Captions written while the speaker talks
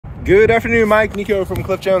Good afternoon, Mike. Nico from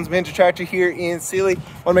Cliff Jones Mahindra Tractor here in Sealy. I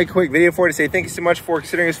want to make a quick video for you to say thank you so much for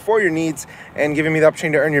considering us for your needs and giving me the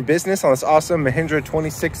opportunity to earn your business on this awesome Mahindra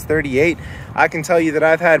 2638. I can tell you that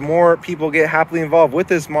I've had more people get happily involved with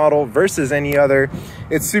this model versus any other.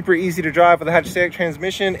 It's super easy to drive with a hydrostatic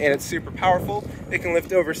transmission and it's super powerful. It can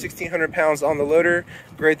lift over 1,600 pounds on the loader.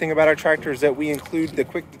 Great thing about our tractor is that we include the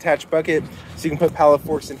quick detach bucket so you can put pallet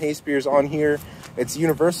forks and hay spears on here. It's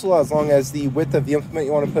universal as long as the width of the implement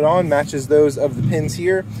you want to put on matches those of the pins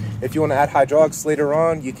here. If you want to add hydraulics later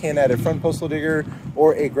on, you can add a front postal digger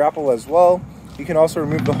or a grapple as well. You can also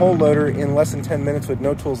remove the whole loader in less than 10 minutes with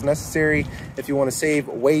no tools necessary if you want to save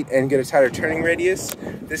weight and get a tighter turning radius.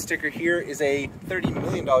 This sticker here is a $30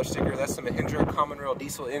 million sticker. That's the Mahindra Common Rail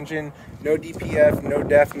diesel engine. No DPF, no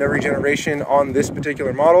DEF, no regeneration on this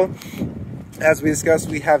particular model. As we discussed,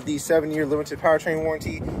 we have the 7-year limited powertrain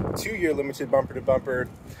warranty, 2-year limited bumper to bumper.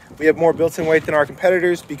 We have more built-in weight than our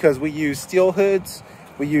competitors because we use steel hoods.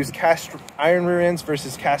 We use cast iron rear ends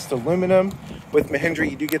versus cast aluminum. With Mahindra,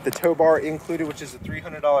 you do get the tow bar included, which is a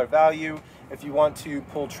 $300 value if you want to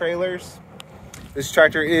pull trailers. This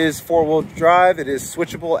tractor is 4-wheel drive. It is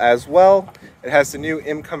switchable as well. It has the new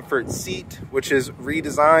M-Comfort seat, which is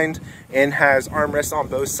redesigned and has armrests on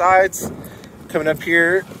both sides. Coming up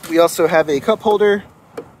here, we also have a cup holder,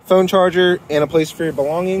 phone charger, and a place for your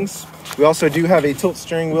belongings. We also do have a tilt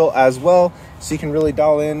steering wheel as well, so you can really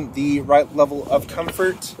dial in the right level of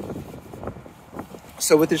comfort.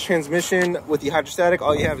 So with this transmission, with the hydrostatic,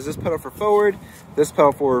 all you have is this pedal for forward, this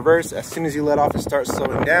pedal for reverse. As soon as you let off, it starts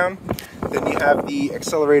slowing down. Then you have the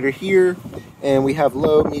accelerator here, and we have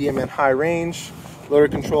low, medium, and high range. Loader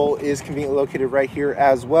control is conveniently located right here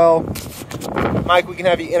as well. Mike, we can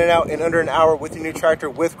have you in and out in under an hour with your new tractor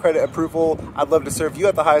with credit approval. I'd love to serve you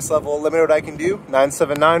at the highest level. Let me know what I can do.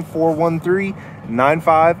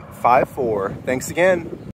 979-413-9554. Thanks again.